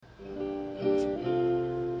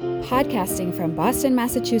Podcasting from Boston,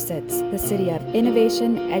 Massachusetts, the city of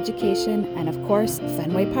innovation, education, and of course,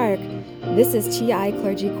 Fenway Park, this is TI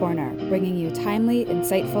Clergy Corner, bringing you timely,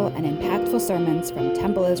 insightful, and impactful sermons from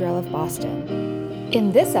Temple Israel of Boston.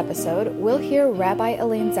 In this episode, we'll hear Rabbi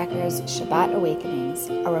Elaine Zecher's Shabbat Awakenings,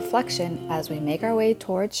 a reflection as we make our way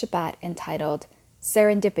towards Shabbat entitled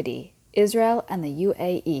Serendipity, Israel and the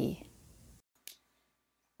UAE.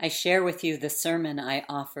 I share with you the sermon I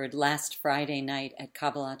offered last Friday night at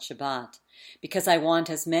Kabbalat Shabbat because I want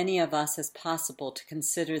as many of us as possible to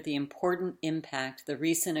consider the important impact the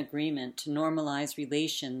recent agreement to normalize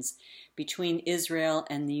relations between Israel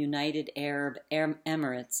and the United Arab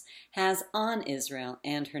Emirates has on Israel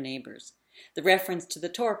and her neighbors. The reference to the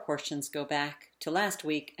Torah portions go back to last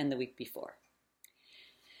week and the week before.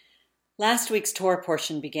 Last week's Torah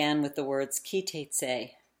portion began with the words Ki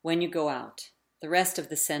Teitzei, when you go out. The rest of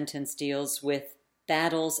the sentence deals with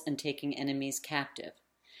battles and taking enemies captive.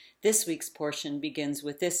 This week's portion begins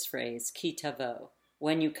with this phrase, Ki Tavo,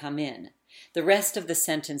 when you come in. The rest of the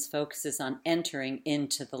sentence focuses on entering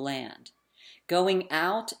into the land, going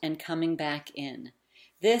out and coming back in.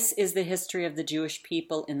 This is the history of the Jewish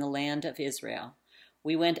people in the land of Israel.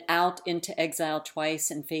 We went out into exile twice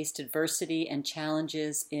and faced adversity and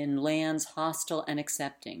challenges in lands hostile and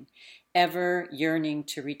accepting, ever yearning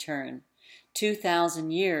to return.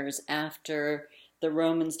 2,000 years after the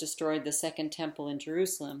Romans destroyed the Second Temple in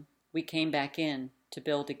Jerusalem, we came back in to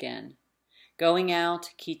build again. Going out,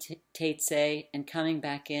 Ki Teitzei, and coming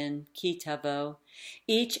back in, Ki Tavo.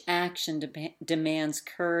 Each action demands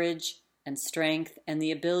courage and strength and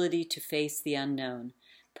the ability to face the unknown.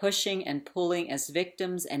 Pushing and pulling as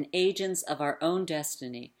victims and agents of our own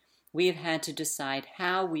destiny, we have had to decide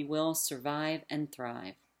how we will survive and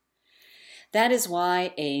thrive. That is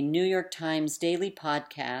why a New York Times daily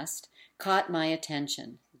podcast caught my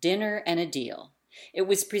attention, Dinner and a Deal. It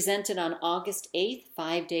was presented on August 8th,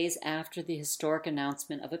 5 days after the historic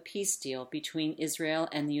announcement of a peace deal between Israel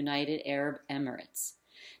and the United Arab Emirates.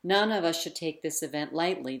 None of us should take this event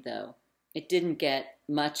lightly, though. It didn't get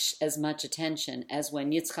as much attention as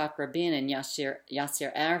when Yitzhak Rabin and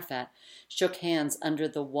Yasser Arafat shook hands under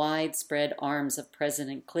the widespread arms of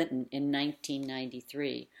President Clinton in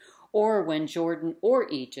 1993, or when Jordan or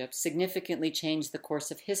Egypt significantly changed the course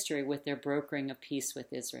of history with their brokering of peace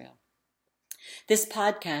with Israel. This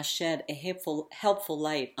podcast shed a helpful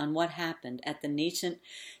light on what happened at the nascent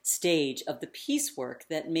stage of the peace work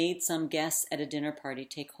that made some guests at a dinner party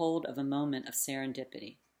take hold of a moment of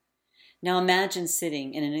serendipity. Now imagine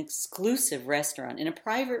sitting in an exclusive restaurant in a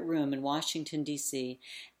private room in Washington, D.C.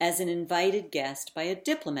 as an invited guest by a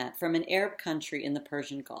diplomat from an Arab country in the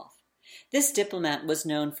Persian Gulf. This diplomat was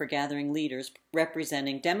known for gathering leaders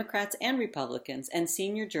representing Democrats and Republicans and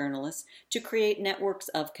senior journalists to create networks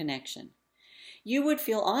of connection. You would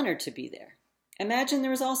feel honored to be there. Imagine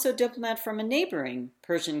there was also a diplomat from a neighboring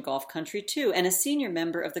Persian Gulf country too, and a senior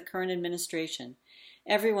member of the current administration.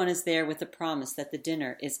 Everyone is there with the promise that the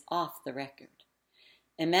dinner is off the record.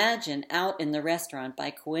 Imagine out in the restaurant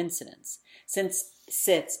by coincidence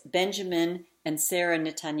sits Benjamin and Sarah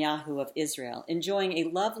Netanyahu of Israel, enjoying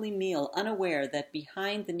a lovely meal, unaware that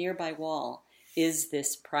behind the nearby wall is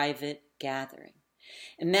this private gathering.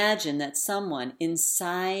 Imagine that someone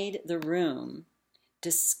inside the room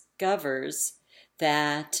discovers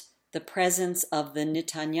that the presence of the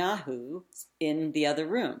Netanyahu in the other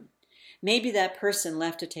room. Maybe that person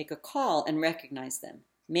left to take a call and recognized them.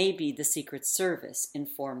 Maybe the Secret Service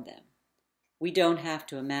informed them. We don't have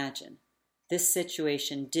to imagine. This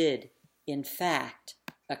situation did, in fact,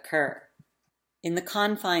 occur. In the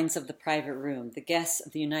confines of the private room, the guests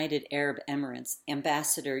of the United Arab Emirates,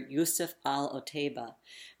 Ambassador Yusuf Al-Otaiba,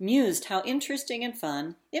 mused how interesting and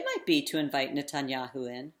fun it might be to invite Netanyahu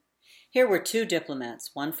in. Here were two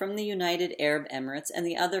diplomats, one from the United Arab Emirates and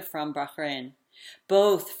the other from Bahrain,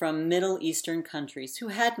 both from Middle Eastern countries who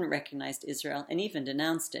hadn't recognized Israel and even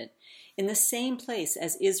denounced it, in the same place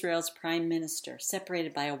as Israel's prime minister,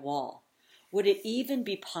 separated by a wall. Would it even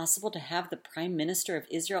be possible to have the Prime Minister of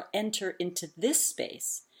Israel enter into this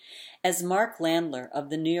space? As Mark Landler of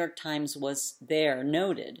the New York Times was there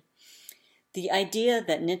noted, the idea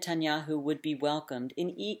that Netanyahu would be welcomed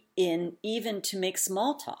in even to make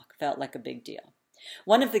small talk felt like a big deal.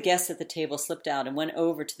 One of the guests at the table slipped out and went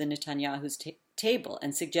over to the Netanyahu's table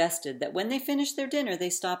and suggested that when they finished their dinner, they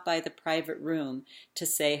stop by the private room to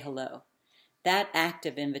say hello. That act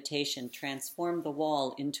of invitation transformed the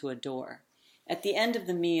wall into a door. At the end of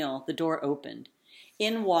the meal, the door opened.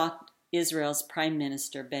 In walked Israel's Prime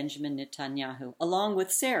Minister Benjamin Netanyahu, along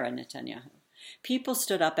with Sarah Netanyahu. People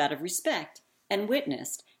stood up out of respect and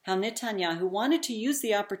witnessed how how Netanyahu wanted to use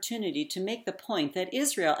the opportunity to make the point that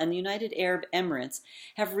Israel and the United Arab Emirates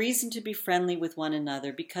have reason to be friendly with one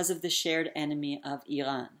another because of the shared enemy of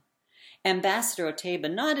Iran. Ambassador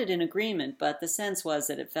Oteiba nodded in agreement, but the sense was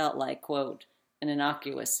that it felt like, quote, an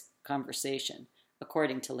innocuous conversation,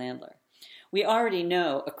 according to Landler. We already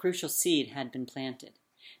know a crucial seed had been planted.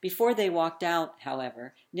 Before they walked out,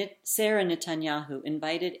 however, Sarah Netanyahu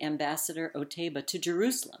invited Ambassador Oteiba to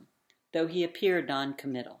Jerusalem, though he appeared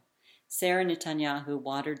non-committal. Sarah Netanyahu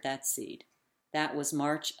watered that seed. That was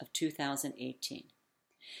March of 2018.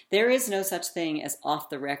 There is no such thing as off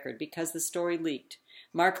the record because the story leaked.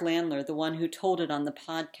 Mark Landler, the one who told it on the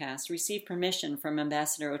podcast, received permission from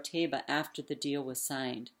Ambassador Oteiba after the deal was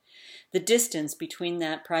signed. The distance between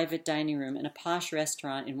that private dining room and a posh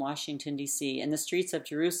restaurant in Washington, D.C. and the streets of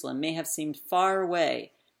Jerusalem may have seemed far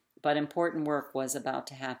away, but important work was about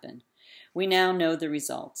to happen. We now know the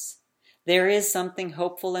results. There is something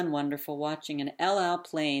hopeful and wonderful watching an El Al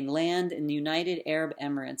plane land in the United Arab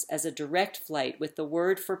Emirates as a direct flight with the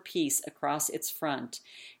word for peace across its front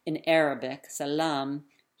in Arabic, salam,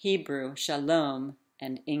 Hebrew, shalom,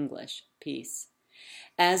 and English, peace.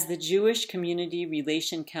 As the Jewish Community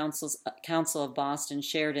Relation Council of Boston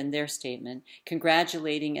shared in their statement,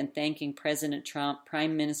 congratulating and thanking President Trump,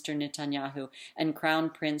 Prime Minister Netanyahu, and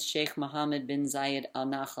Crown Prince Sheikh Mohammed bin Zayed Al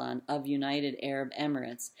Nahyan of United Arab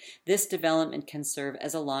Emirates, this development can serve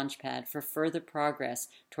as a launchpad for further progress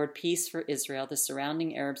toward peace for Israel, the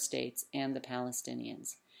surrounding Arab states, and the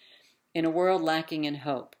Palestinians. In a world lacking in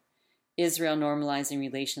hope, Israel normalizing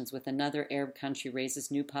relations with another Arab country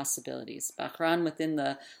raises new possibilities. Bahrain, within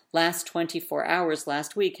the last 24 hours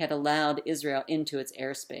last week, had allowed Israel into its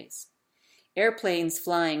airspace. Airplanes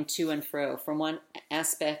flying to and fro from one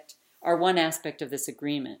aspect of this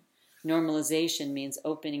agreement. Normalization means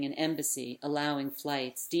opening an embassy, allowing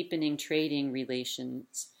flights, deepening trading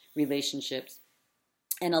relationships,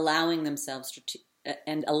 and aligning themselves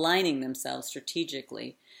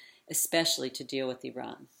strategically, especially to deal with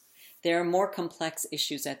Iran. There are more complex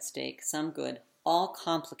issues at stake, some good, all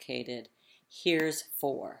complicated. Here's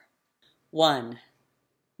 4. 1.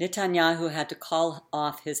 Netanyahu had to call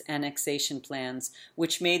off his annexation plans,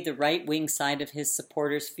 which made the right-wing side of his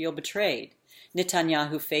supporters feel betrayed.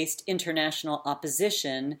 Netanyahu faced international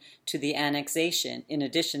opposition to the annexation, in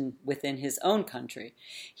addition within his own country.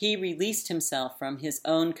 He released himself from his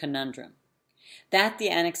own conundrum. That the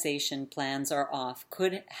annexation plans are off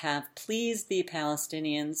could have pleased the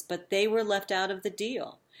Palestinians, but they were left out of the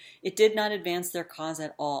deal. It did not advance their cause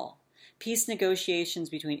at all. Peace negotiations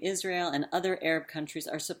between Israel and other Arab countries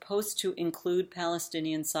are supposed to include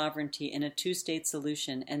Palestinian sovereignty in a two-state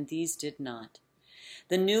solution, and these did not.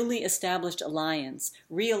 The newly established alliance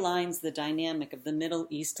realigns the dynamic of the Middle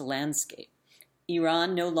East landscape.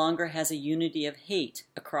 Iran no longer has a unity of hate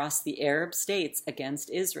across the Arab states against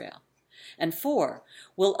Israel. And 4,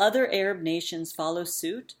 will other Arab nations follow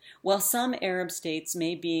suit? While some Arab states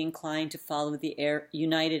may be inclined to follow the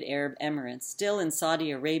United Arab Emirates, still in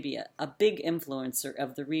Saudi Arabia, a big influencer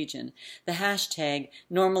of the region, the hashtag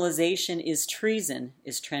normalization is treason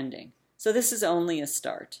is trending. So this is only a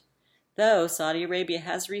start. Though Saudi Arabia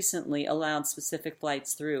has recently allowed specific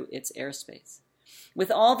flights through its airspace.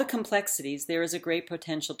 With all the complexities, there is a great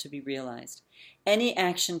potential to be realized. Any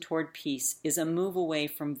action toward peace is a move away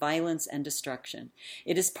from violence and destruction.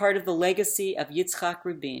 It is part of the legacy of Yitzhak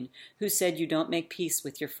Rabin, who said, "You don't make peace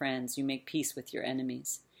with your friends, you make peace with your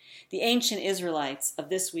enemies." The ancient Israelites of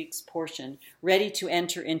this week's portion, ready to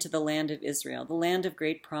enter into the land of Israel, the land of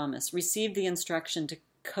great promise, received the instruction to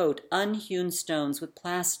coat unhewn stones with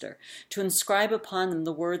plaster, to inscribe upon them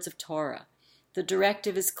the words of Torah. The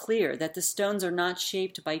directive is clear that the stones are not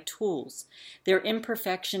shaped by tools. Their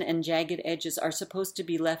imperfection and jagged edges are supposed to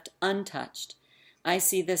be left untouched. I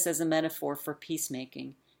see this as a metaphor for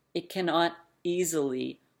peacemaking. It cannot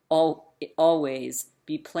easily always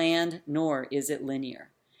be planned, nor is it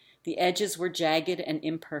linear. The edges were jagged and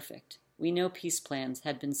imperfect. We know peace plans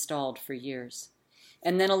had been stalled for years.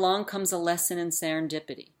 And then along comes a lesson in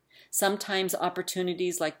serendipity. Sometimes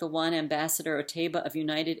opportunities like the one Ambassador Oteiba of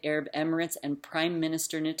United Arab Emirates and Prime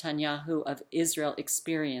Minister Netanyahu of Israel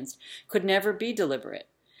experienced could never be deliberate.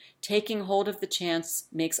 Taking hold of the chance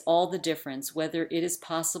makes all the difference, whether it is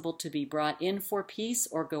possible to be brought in for peace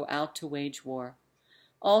or go out to wage war.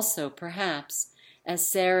 Also, perhaps, as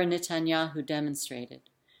Sarah Netanyahu demonstrated,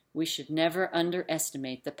 we should never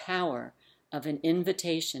underestimate the power of an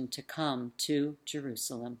invitation to come to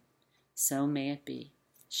Jerusalem. So may it be.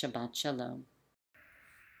 Shabbat Shalom.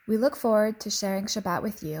 We look forward to sharing Shabbat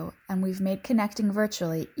with you, and we've made connecting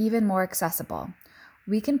virtually even more accessible.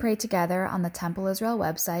 We can pray together on the Temple Israel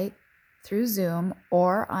website, through Zoom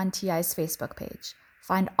or on TI's Facebook page.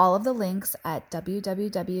 Find all of the links at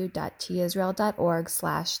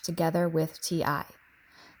www.tisrael.org/togetherwithti.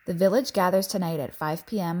 The village gathers tonight at 5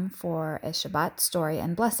 p.m. for a Shabbat story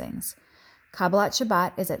and blessings. Kabbalat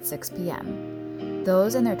Shabbat is at 6 p.m.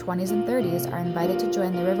 Those in their 20s and 30s are invited to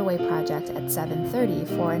join the Riverway Project at 7:30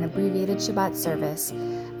 for an abbreviated Shabbat service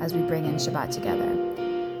as we bring in Shabbat together.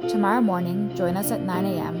 Tomorrow morning, join us at 9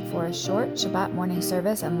 a.m. for a short Shabbat morning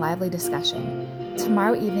service and lively discussion.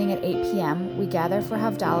 Tomorrow evening at 8 p.m., we gather for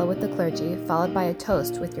Havdalah with the clergy, followed by a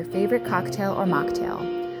toast with your favorite cocktail or mocktail.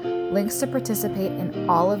 Links to participate in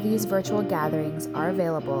all of these virtual gatherings are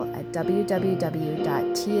available at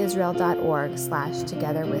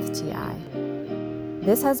www.tisrael.org/togetherwithti.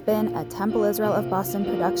 This has been a Temple Israel of Boston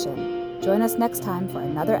production. Join us next time for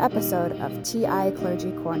another episode of TI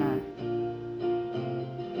Clergy Corner.